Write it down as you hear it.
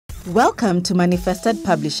Welcome to Manifested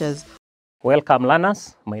Publishers. Welcome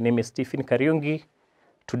learners, my name is Stephen Kariungi.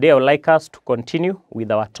 Today I would like us to continue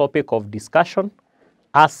with our topic of discussion,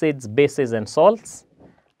 acids, bases and salts.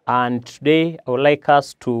 And today I would like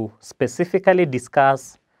us to specifically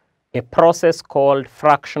discuss a process called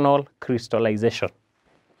fractional crystallization.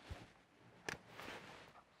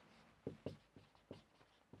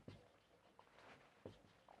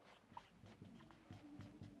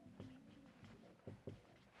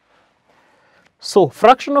 So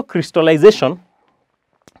fractional crystallization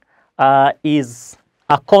is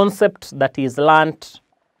a concept that is learnt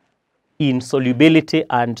in solubility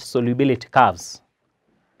and solubility curves.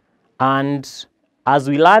 And as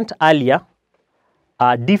we learned earlier,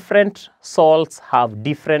 different salts have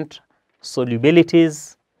different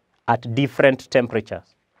solubilities at different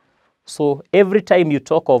temperatures. So every time you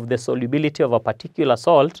talk of the solubility of a particular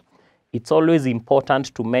salt, it's always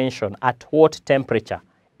important to mention at what temperature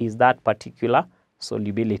is that particular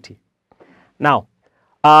solubility. Now,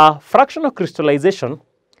 fractional crystallization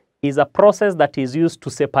is a process that is used to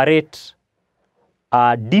separate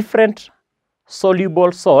different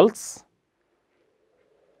soluble salts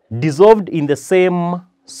dissolved in the same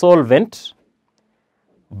solvent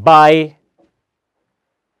by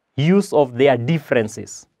use of their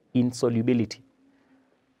differences in solubility.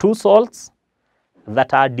 Two salts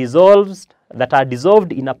that are dissolved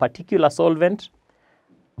in a particular solvent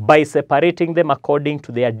by separating them according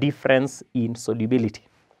to their difference in solubility.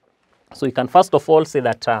 So you can first of all say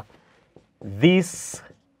that this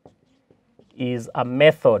is a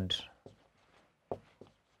method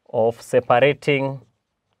of separating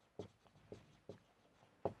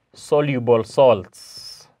soluble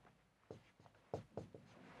salts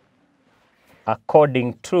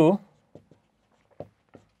according to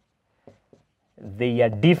their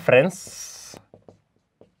difference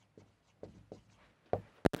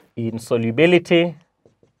in solubility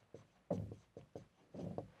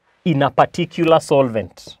in a particular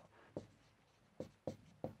solvent.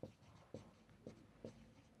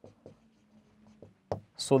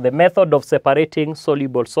 So the method of separating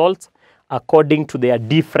soluble salts according to their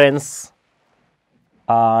difference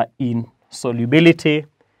in solubility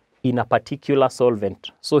in a particular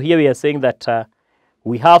solvent. So here we are saying that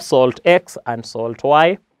we have salt X and salt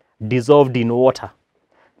Y dissolved in water,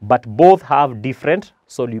 but both have different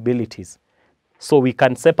solubilities. So we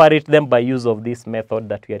can separate them by use of this method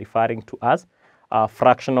that we are referring to as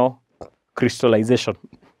fractional crystallization.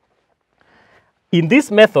 In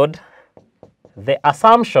this method, the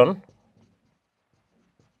assumption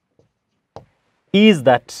is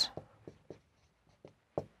that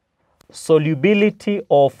solubility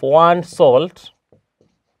of one salt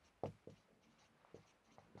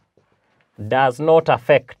does not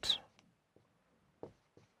affect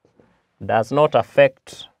the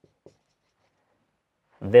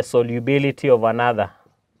solubility of another.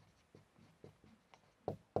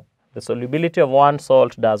 The solubility of one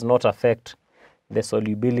salt does not affect the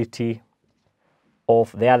solubility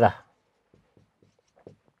of the other.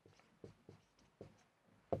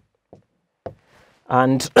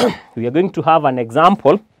 And we are going to have an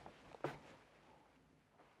example.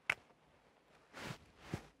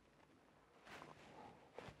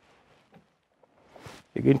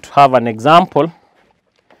 We're going to have an example,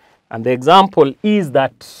 and the example is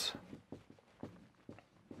that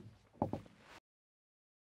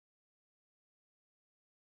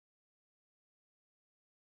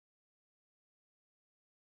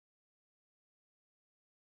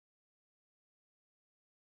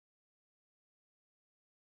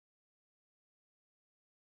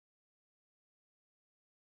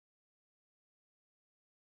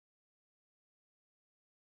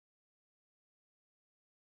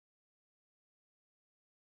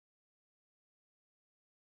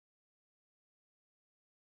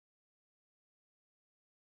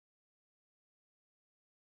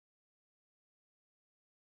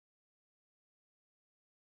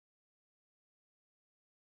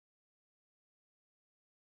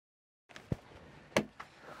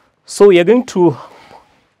so we are going to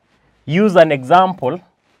use an example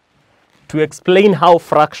to explain how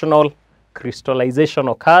fractional crystallization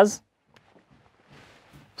occurs.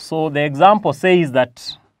 So the example says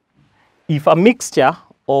that if a mixture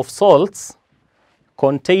of salts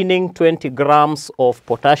containing 20 grams of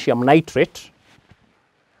potassium nitrate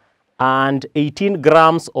and 18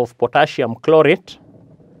 grams of potassium chlorate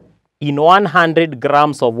in 100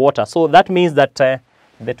 grams of water. So that means that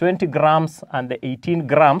the 20 grams and the 18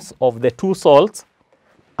 grams of the two salts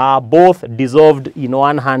are both dissolved in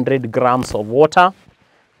 100 grams of water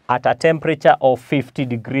at a temperature of 50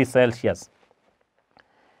 degrees Celsius.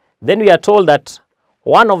 Then we are told that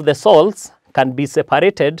one of the salts can be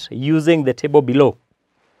separated using the table below.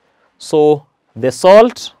 So the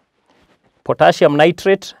salt, potassium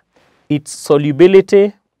nitrate, its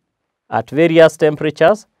solubility at various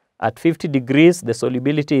temperatures. At 50 degrees, the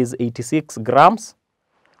solubility is 86 grams,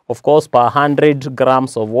 of course, per 100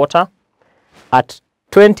 grams of water. At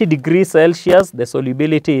 20 degrees Celsius, the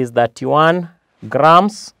solubility is 31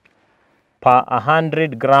 grams per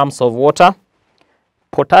 100 grams of water.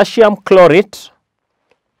 Potassium chlorate,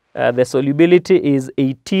 the solubility is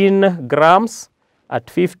 18 grams at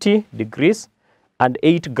 50 degrees and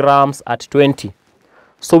 8 grams at 20.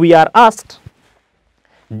 So we are asked,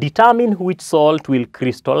 determine which salt will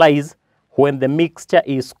crystallize when the mixture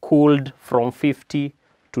is cooled from 50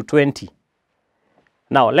 to 20.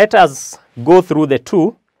 Now let us go through the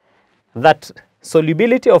two. That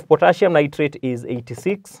solubility of potassium nitrate is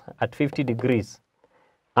 86 at 50 degrees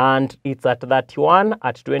and it's at 31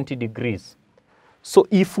 at 20 degrees. So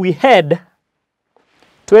if we had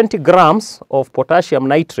 20 grams of potassium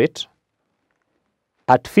nitrate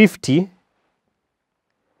at 50,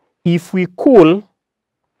 if we cool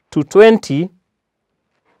to 20,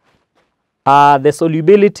 the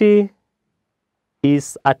solubility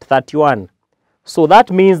is at 31. So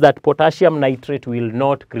that means that potassium nitrate will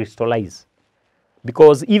not crystallize,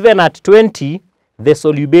 because even at 20, the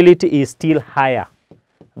solubility is still higher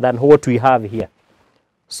than what we have here.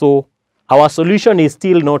 So our solution is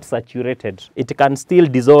still not saturated. It can still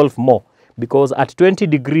dissolve more, because at 20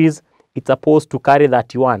 degrees, it's supposed to carry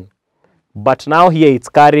 31. But now here it's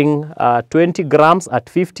carrying 20 grams at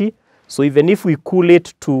 50. So even if we cool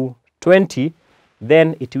it to 20,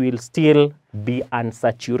 then it will still be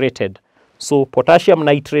unsaturated. So potassium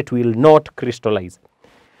nitrate will not crystallize.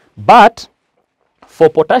 But for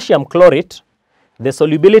potassium chlorate, the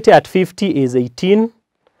solubility at 50 is 18.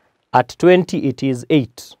 At 20, it is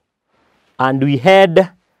 8. And we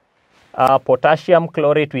had potassium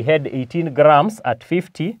chlorate, we had 18 grams at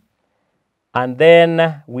 50. And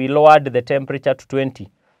then we lowered the temperature to 20.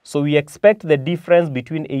 So we expect the difference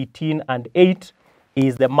between 18 and 8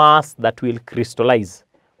 is the mass that will crystallize.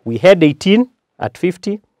 We had 18 at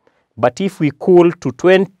 50, but if we cool to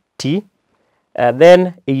 20,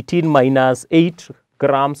 then 18 minus 8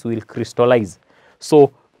 grams will crystallize.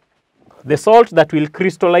 So the salt that will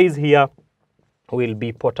crystallize here will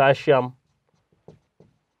be potassium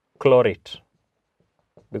chlorate,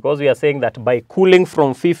 because we are saying that by cooling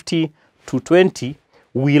from 50 to 20,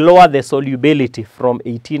 we lower the solubility from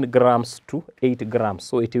 18 grams to 8 grams,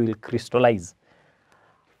 so it will crystallize.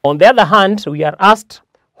 On the other hand, we are asked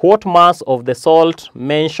what mass of the salt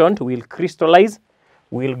mentioned will crystallize.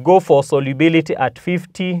 We'll go for solubility at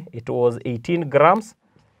 50, it was 18 grams,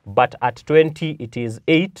 but at 20, it is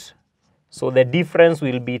 8. So the difference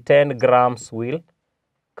will be 10 grams will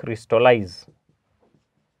crystallize.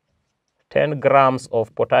 10 grams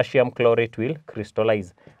of potassium chlorate will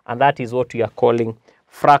crystallize. And that is what we are calling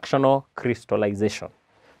fractional crystallization.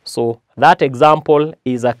 So that example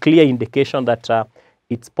is a clear indication that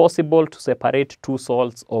it's possible to separate two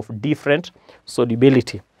salts of different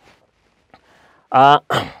solubility.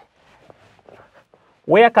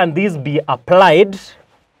 Where can this be applied?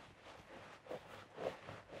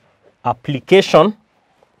 Application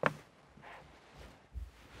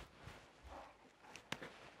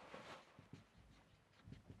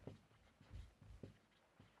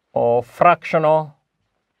of fractional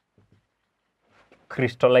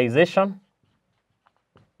crystallization.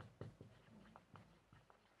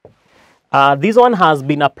 This one has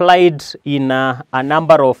been applied in a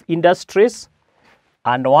number of industries,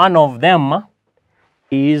 and one of them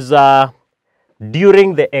is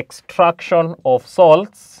during the extraction of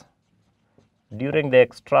salts. During the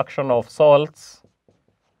extraction of salts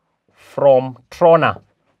from trona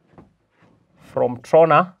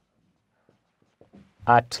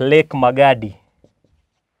at Lake Magadi.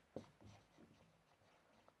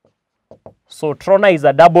 So trona is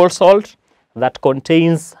a double salt that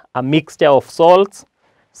contains a mixture of salts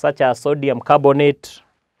such as sodium carbonate,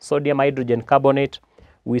 sodium hydrogen carbonate.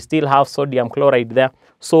 We still have sodium chloride there.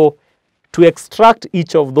 So to extract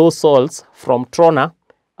each of those salts from trona,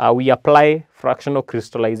 we apply fractional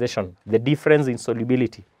crystallization, the difference in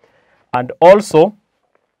solubility. And also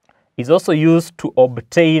is also used to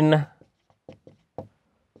obtain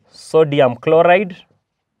sodium chloride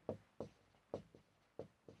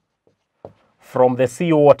from the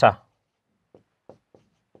seawater.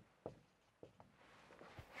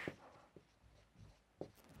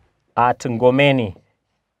 At Ngomeni.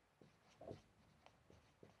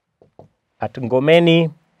 At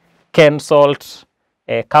Ngomeni Ken Salt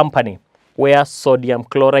Company, where sodium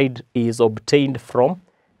chloride is obtained from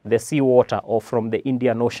the seawater or from the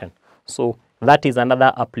Indian Ocean. So that is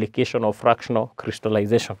another application of fractional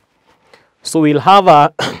crystallization. So we'll have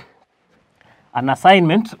an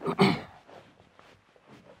assignment.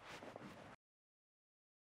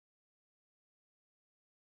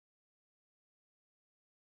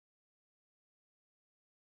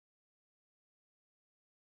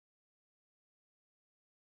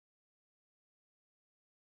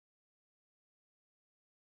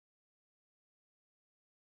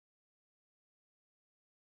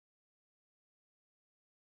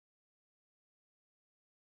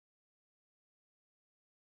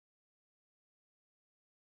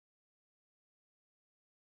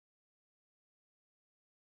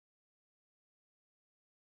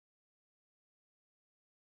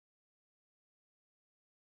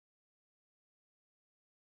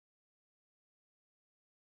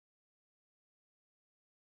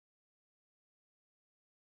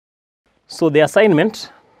 So the assignment,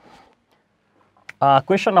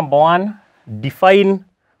 question number 1, define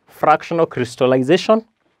fractional crystallization.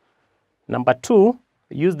 Number 2,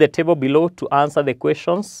 use the table below to answer the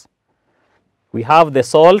questions. We have the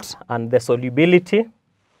salt and the solubility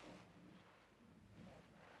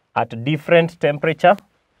at different temperature.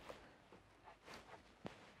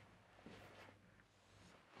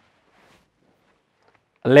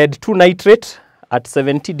 Lead 2 nitrate at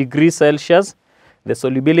 70 degrees Celsius. The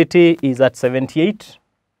solubility is at 78,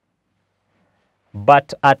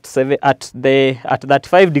 but at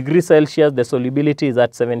 35 degrees Celsius, the solubility is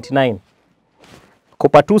at 79.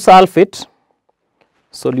 Copper 2 sulfate,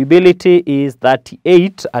 solubility is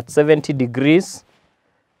 38 at 70 degrees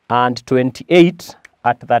and 28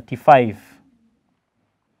 at 35.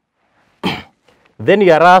 Then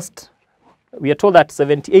you are asked, we are told that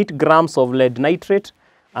 78 grams of lead nitrate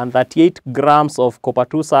and 38 grams of copper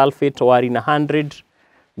 2 sulfate were in 100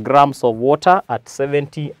 grams of water at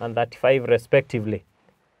 70 and 35 respectively.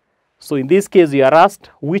 So in this case, you are asked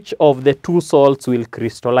which of the two salts will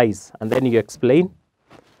crystallize, and then you explain.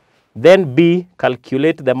 Then B,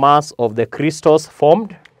 calculate the mass of the crystals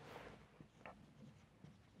formed.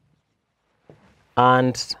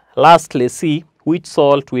 And lastly, C, which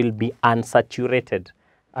salt will be unsaturated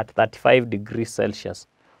at 35 degrees Celsius.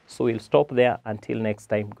 So we'll stop there until next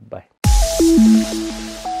time. Goodbye.